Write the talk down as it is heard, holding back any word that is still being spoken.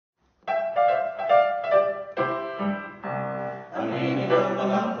You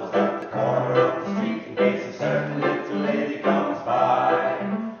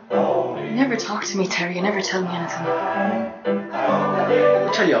never talk to me, Terry. You never tell me anything.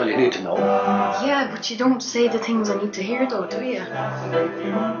 I'll tell you all you need to know. Yeah, but you don't say the things I need to hear, though, do you?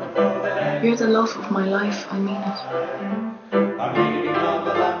 You're the love of my life. I mean it.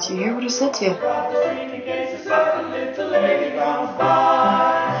 Do you hear what I said to you?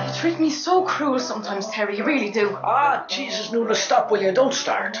 You treat me so cruel sometimes, Terry. You really do. Ah, Jesus, Nuala, stop, will you? Don't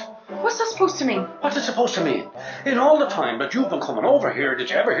start. What's that supposed to mean? What's it supposed to mean? In all the time that you've been coming over here, did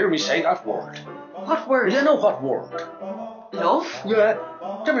you ever hear me say that word? What word? You know what word? Love? Yeah.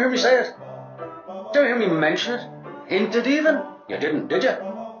 Did you ever hear me say it? Did you ever hear me mention it? Hint it even? You didn't, did you?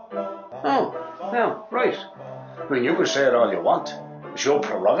 Oh, no, right. I mean, you can say it all you want. It's your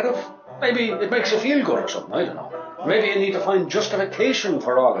prerogative. Maybe it makes you feel good or something, I don't know. Maybe you need to find justification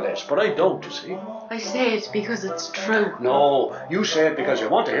for all of this, but I don't, you see. I say it because it's true. No, you say it because you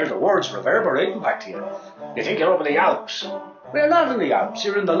want to hear the words reverberating back to you. You think you're up in the Alps. Well, you're not in the Alps.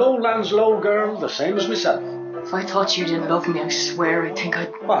 You're in the lowlands, low girl, the same as myself. If I thought you didn't love me, I swear I'd think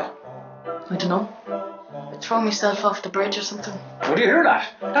I'd... What? I don't know. I'd throw myself off the bridge or something. Would you hear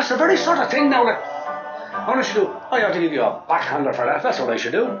that? That's the very sort of thing now that... What I should do? I ought to give you a backhander for that. That's what I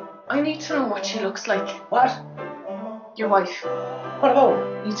should do. I need to know what she looks like. What? Your wife. What about?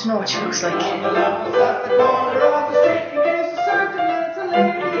 I need to know what she looks like.